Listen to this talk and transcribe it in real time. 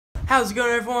How's it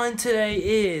going, everyone? Today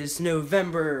is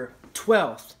November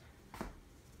 12th.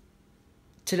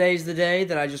 Today's the day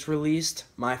that I just released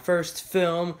my first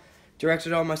film,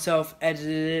 directed all myself,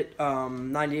 edited it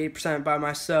 98% by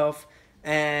myself,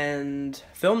 and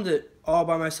filmed it all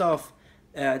by myself.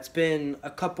 It's been a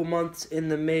couple months in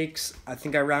the makes. I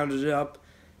think I rounded it up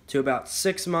to about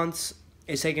 6 months.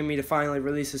 It's taken me to finally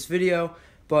release this video,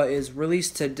 but it's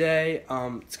released today.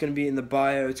 It's going to be in the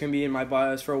bio. It's going to be in my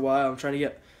bios for a while. I'm trying to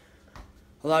get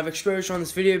a lot of exposure on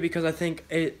this video because I think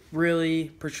it really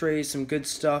portrays some good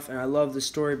stuff, and I love the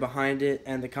story behind it,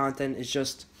 and the content is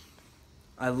just,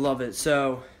 I love it.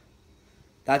 So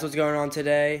that's what's going on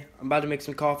today. I'm about to make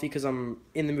some coffee because I'm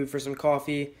in the mood for some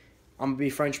coffee. I'm going to be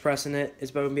French pressing it.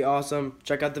 It's about to be awesome.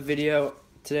 Check out the video.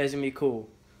 Today's going to be cool.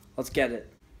 Let's get it.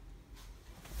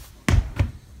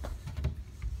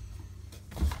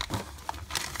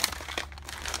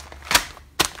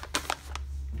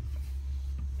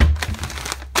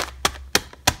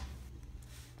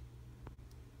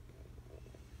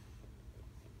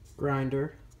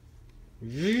 Grinder.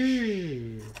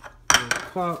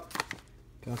 Cup.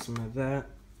 Got some of that.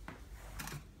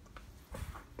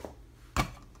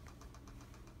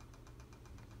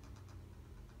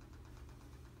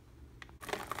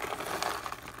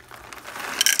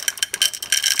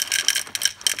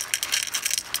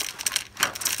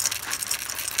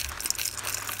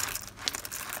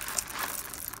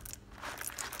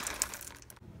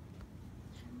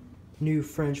 New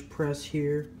French press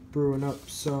here, brewing up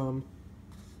some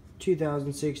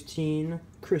 2016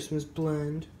 Christmas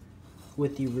blend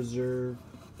with the Reserve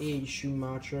aged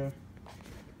Sumatra.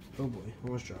 Oh boy,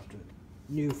 almost dropped it.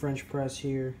 New French press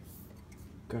here,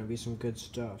 gonna be some good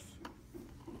stuff.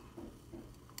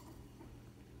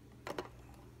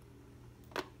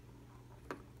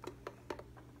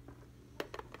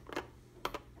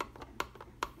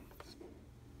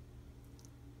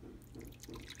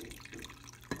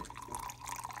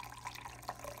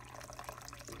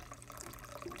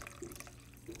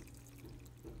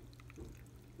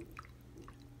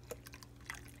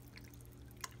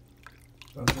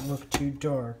 Doesn't look too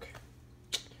dark.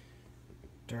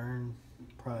 Darn,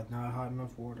 probably not hot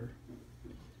enough water.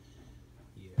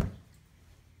 Yeah.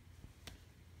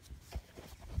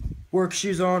 Work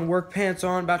shoes on, work pants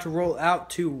on, about to roll out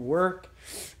to work.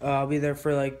 I'll be there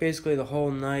for like basically the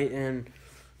whole night, and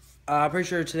I'm pretty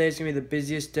sure today's gonna be the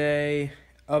busiest day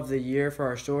of the year for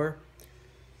our store.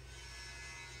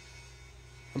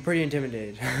 I'm pretty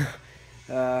intimidated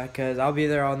because I'll be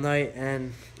there all night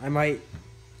and I might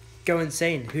go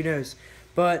insane, who knows.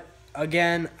 But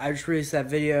again, I just released that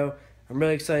video. I'm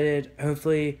really excited.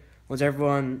 Hopefully once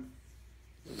everyone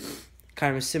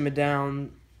kind of simmer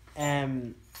down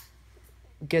and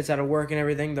gets out of work and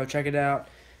everything, they'll check it out,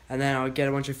 and then I'll get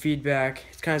a bunch of feedback.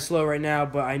 It's kind of slow right now,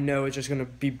 but I know it's just going to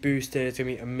be boosted. It's going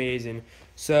to be amazing.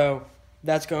 So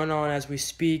that's going on as we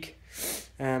speak,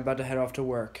 and I'm about to head off to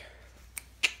work.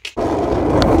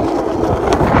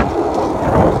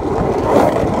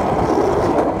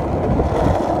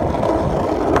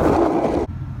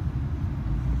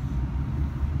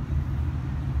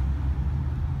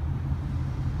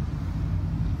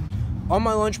 On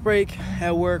my lunch break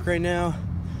at work right now,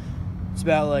 it's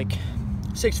about like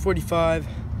 6:45.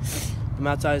 I'm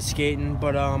outside skating,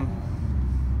 but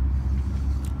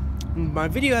my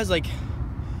video has like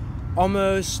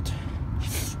almost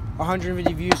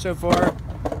 150 views so far.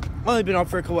 Only been up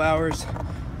for a couple hours.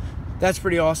 That's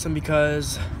pretty awesome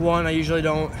because one, I usually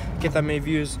don't get that many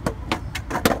views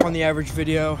on the average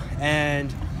video,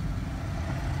 and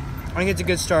I think it's a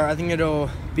good start. I think it'll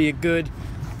be a good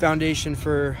foundation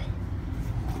for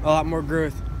a lot more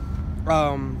growth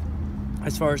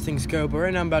as far as things go. But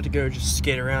right now I'm about to go just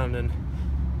skate around and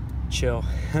chill.